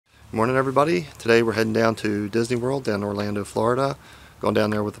Morning everybody. Today we're heading down to Disney World down in Orlando, Florida. Going down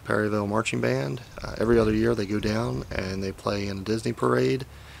there with the Perryville Marching Band. Every other year they go down and they play in a Disney parade,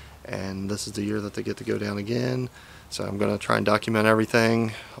 and this is the year that they get to go down again. So I'm going to try and document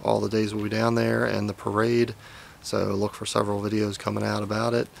everything, all the days we'll be down there and the parade. So look for several videos coming out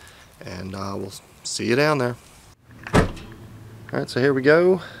about it, and we'll see you down there. Alright, so here we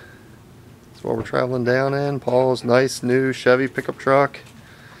go. That's what we're traveling down in. Paul's nice new Chevy pickup truck.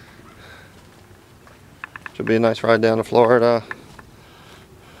 Should be a nice ride down to Florida.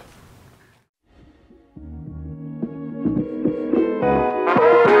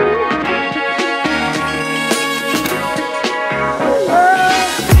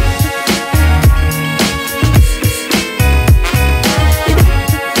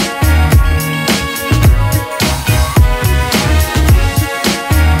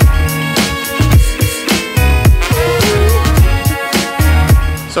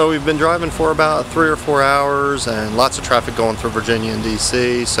 So we've been driving for about 3 or 4 hours and lots of traffic going through Virginia and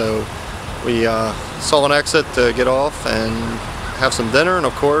DC, so we saw an exit to get off and have some dinner, and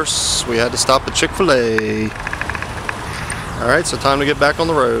of course we had to stop at Chick-fil-A. Alright, so time to get back on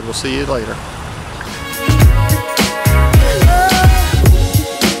the road. We'll see you later.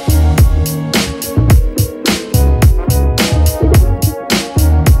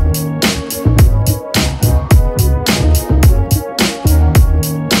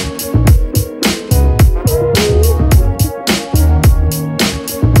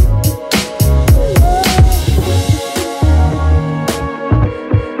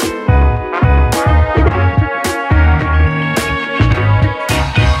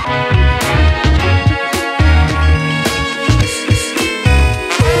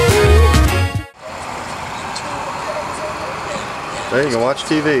 There you can watch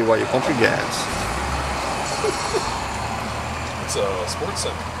TV while you pump your gas. It's a sports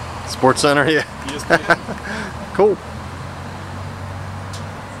center. Sports center, yeah. ESPN. Cool.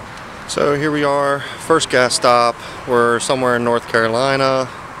 So here we are, first gas stop. We're somewhere in North Carolina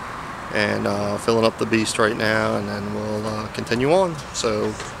and filling up the beast right now, and then we'll continue on.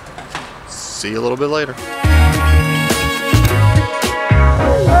 So see you a little bit later.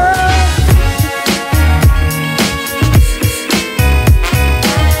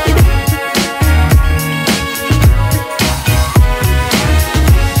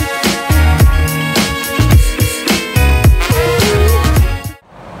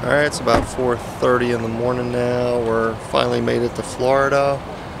 Alright, it's about 4:30 in the morning now. We're finally made it to Florida,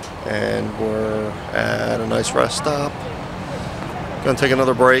 and we're at a nice rest stop. Gonna take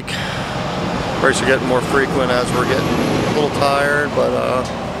another break. Breaks are getting more frequent as we're getting a little tired, but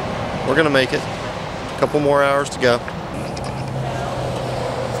we're gonna make it. A couple more hours to go.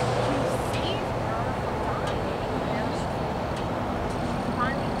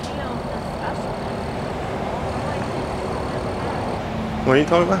 What are you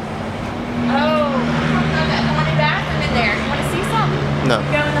talking about? Oh, the haunted bathroom in there. You want to see something? No.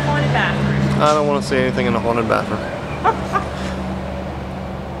 Go in the haunted bathroom. I don't want to see anything in the haunted bathroom.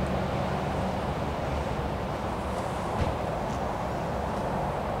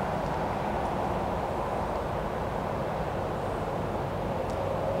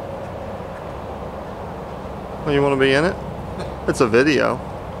 Well, you want to be in it? It's a video.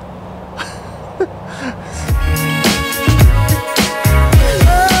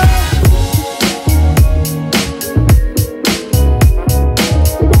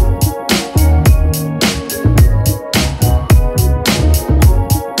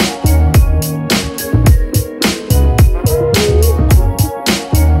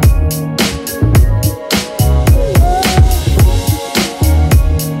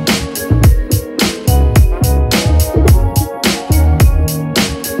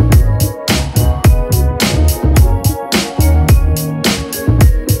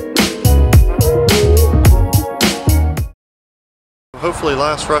 Hopefully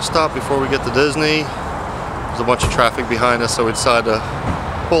last rest stop before we get to Disney. There's a bunch of traffic behind us, so we decided to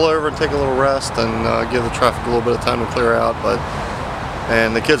pull over and take a little rest and give the traffic a little bit of time to clear out.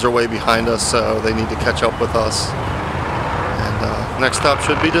 And the kids are way behind us, so they need to catch up with us. And next stop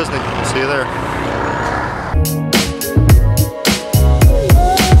should be Disney. We'll see you there.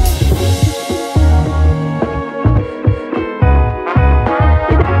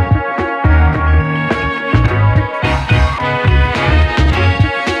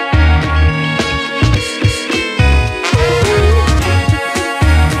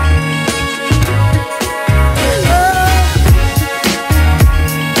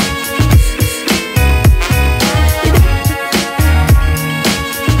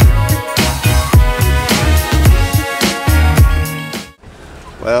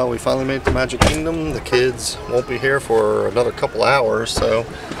 Well, we finally made it to Magic Kingdom. The kids won't be here for another couple hours, so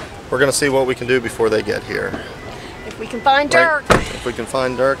we're going to see what we can do before they get here. If we can find Dirk. If we can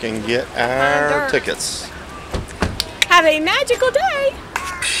find Dirk and get our tickets. Have a magical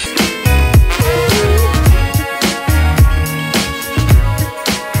day.